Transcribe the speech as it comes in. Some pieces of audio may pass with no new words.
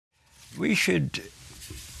We should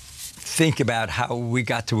think about how we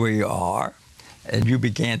got to where you are, and you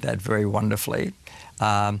began that very wonderfully.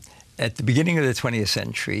 At the beginning of the 20th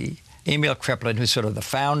century, Emil Kraepelin, who's sort of the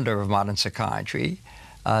founder of modern psychiatry,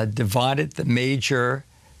 divided the major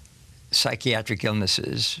psychiatric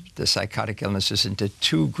illnesses, the psychotic illnesses, into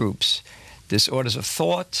two groups: disorders of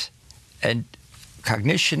thought and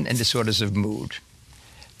cognition, and disorders of mood.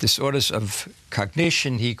 Disorders of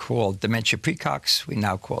cognition he called dementia praecox, we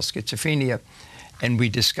now call schizophrenia, and we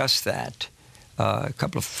discussed that a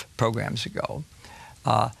couple of programs ago.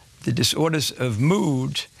 The disorders of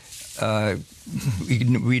mood,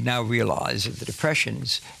 we now realize are the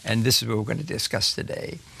depressions, and this is what we're going to discuss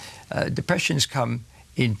today. Depressions come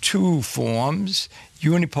in two forms: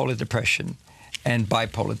 unipolar depression and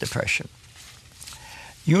bipolar depression.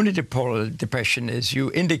 Unipolar depression, as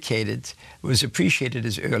you indicated, was appreciated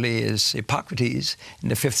as early as Hippocrates in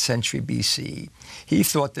the 5th century BC. He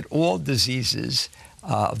thought that all diseases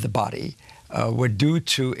of the body were due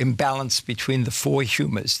to imbalance between the four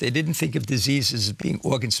humors. They didn't think of diseases as being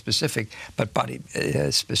organ-specific, but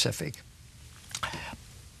body-specific.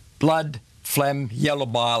 Blood, phlegm, yellow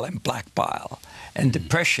bile, and black bile. And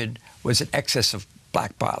depression was an excess of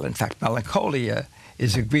black bile. In fact, melancholia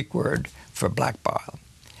is a Greek word for black bile.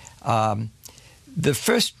 The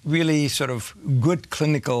first really sort of good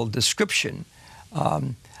clinical description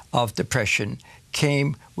of depression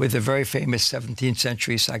came with a very famous 17th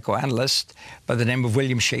century psychoanalyst by the name of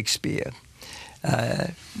William Shakespeare,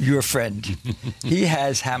 your friend. He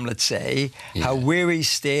has Hamlet say, "How weary,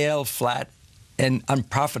 stale, flat, and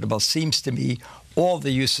unprofitable seems to me all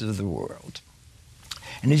the uses of the world."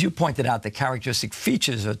 And as you pointed out, the characteristic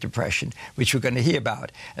features of depression, which we're going to hear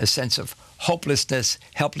about, a sense of hopelessness,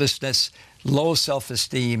 helplessness, low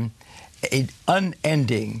self-esteem, an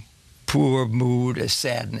unending poor mood, a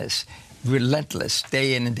sadness, relentless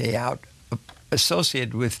day in and day out,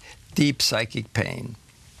 associated with deep psychic pain.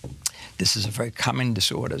 This is a very common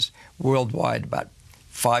disorder. Worldwide, about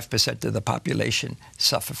 5% of the population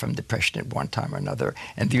suffer from depression at one time or another.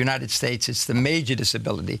 In the United States, it's the major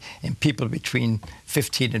disability in people between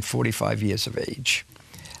 15 and 45 years of age.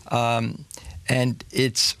 And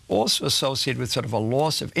it's also associated with sort of a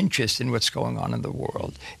loss of interest in what's going on in the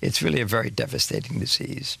world. It's really a very devastating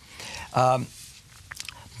disease.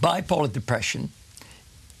 Bipolar depression,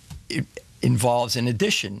 it involves, in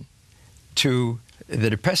addition to the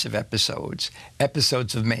depressive episodes,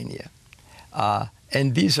 episodes of mania.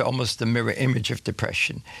 And these are almost the mirror image of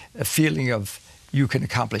depression, a feeling of you can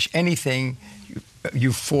accomplish anything,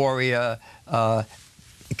 euphoria,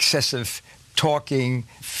 excessive talking,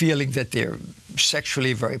 feeling that they're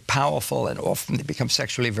sexually very powerful, and often they become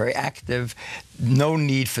sexually very active, no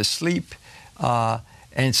need for sleep,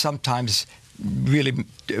 and sometimes really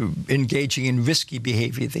engaging in risky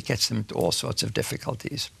behavior that gets them into all sorts of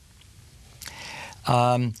difficulties.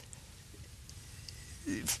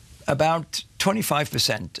 About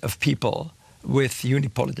 25% of people with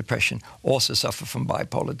unipolar depression also suffer from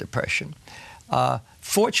bipolar depression.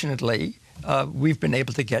 Fortunately, we've been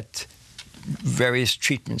able to get various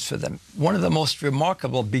treatments for them. One of the most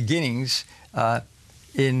remarkable beginnings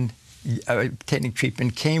in obtaining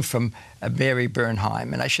treatment came from Mary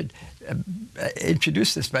Bernheim. And I should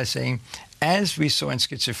introduce this by saying, as we saw in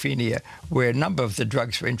schizophrenia, where a number of the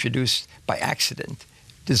drugs were introduced by accident,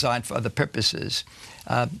 designed for other purposes,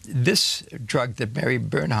 this drug that Mary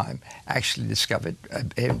Bernheim actually discovered,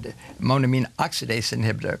 monoamine oxidase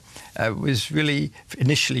inhibitor, was really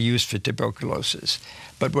initially used for tuberculosis.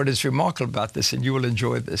 But what is remarkable about this, and you will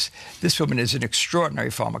enjoy this, this woman is an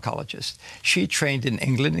extraordinary pharmacologist. She trained in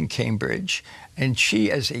England, in Cambridge, and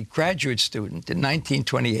she, as a graduate student in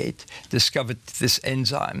 1928, discovered this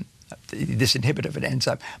enzyme, this inhibitor of an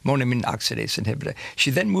enzyme, monoamine oxidase inhibitor.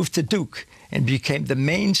 She then moved to Duke and became the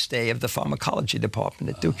mainstay of the pharmacology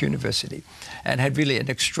department at Duke University, and had really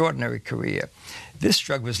an extraordinary career. This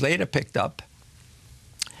drug was later picked up,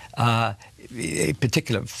 a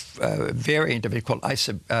particular variant of it called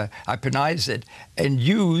ipronizid, and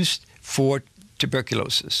used for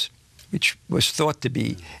tuberculosis, which was thought to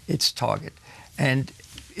be its target. And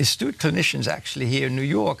astute clinicians actually here in New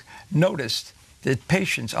York noticed that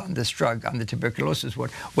patients on this drug, on the tuberculosis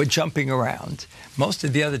ward, were jumping around. Most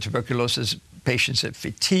of the other tuberculosis patients are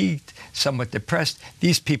fatigued, somewhat depressed.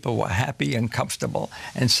 These people were happy and comfortable,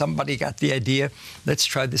 and somebody got the idea, let's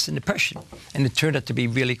try this in depression. And it turned out to be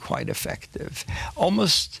really quite effective.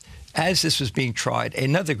 Almost as this was being tried,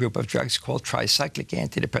 another group of drugs called tricyclic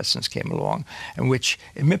antidepressants came along, in which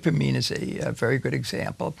imipramine is a very good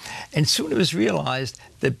example. And soon it was realized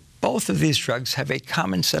that both of these drugs have a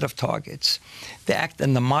common set of targets. They act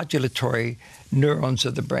on the modulatory neurons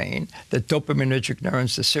of the brain, the dopaminergic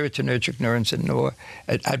neurons, the serotonergic neurons, and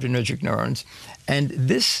adrenergic neurons. And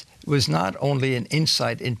this was not only an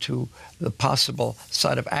insight into the possible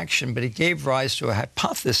site of action, but it gave rise to a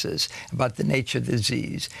hypothesis about the nature of the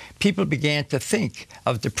disease. People began to think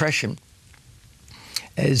of depression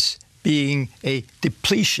as being a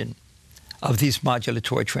depletion of these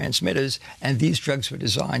modulatory transmitters, and these drugs were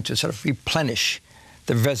designed to sort of replenish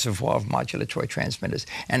the reservoir of modulatory transmitters.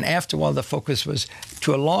 And after a while, the focus was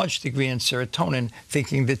to a large degree in serotonin,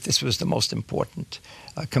 thinking that this was the most important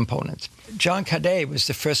component. John Cadet was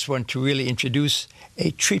the first one to really introduce a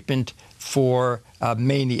treatment for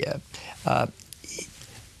mania.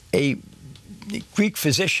 A Greek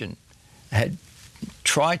physician had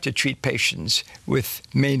tried to treat patients with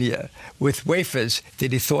mania with wafers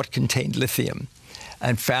that he thought contained lithium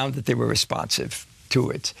and found that they were responsive to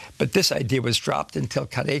it. But this idea was dropped until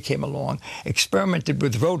Cadet came along, experimented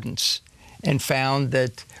with rodents, and found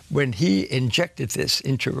that when he injected this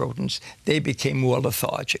into rodents, they became more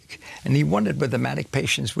lethargic. And he wondered whether manic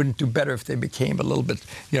patients wouldn't do better if they became a little bit,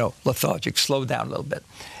 lethargic, slow down a little bit.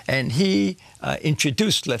 And he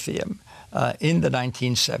introduced lithium in the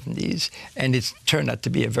 1970s, and it's turned out to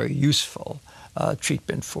be a very useful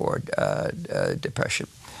treatment for depression.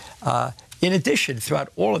 In addition, throughout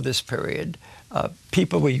all of this period,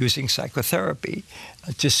 people were using psychotherapy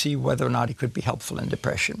to see whether or not it could be helpful in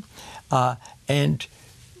depression. And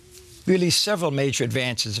really several major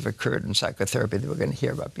advances have occurred in psychotherapy that we're going to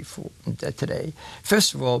hear about today.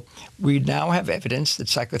 First of all, we now have evidence that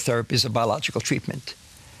psychotherapy is a biological treatment,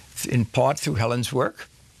 in part through Helen's work.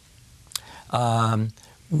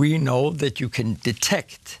 We know that you can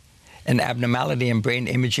detect an abnormality in brain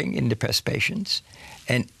imaging in depressed patients.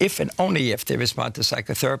 And if and only if they respond to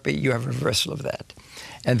psychotherapy, you have a reversal of that.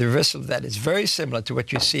 And the reversal of that is very similar to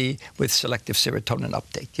what you see with selective serotonin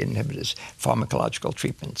uptake inhibitors, pharmacological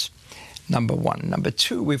treatments, number one. Number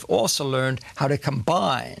two, we've also learned how to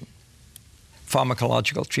combine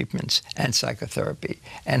pharmacological treatments and psychotherapy,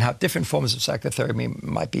 and how different forms of psychotherapy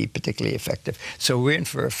might be particularly effective. So we're in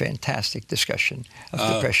for a fantastic discussion of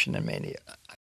depression and mania.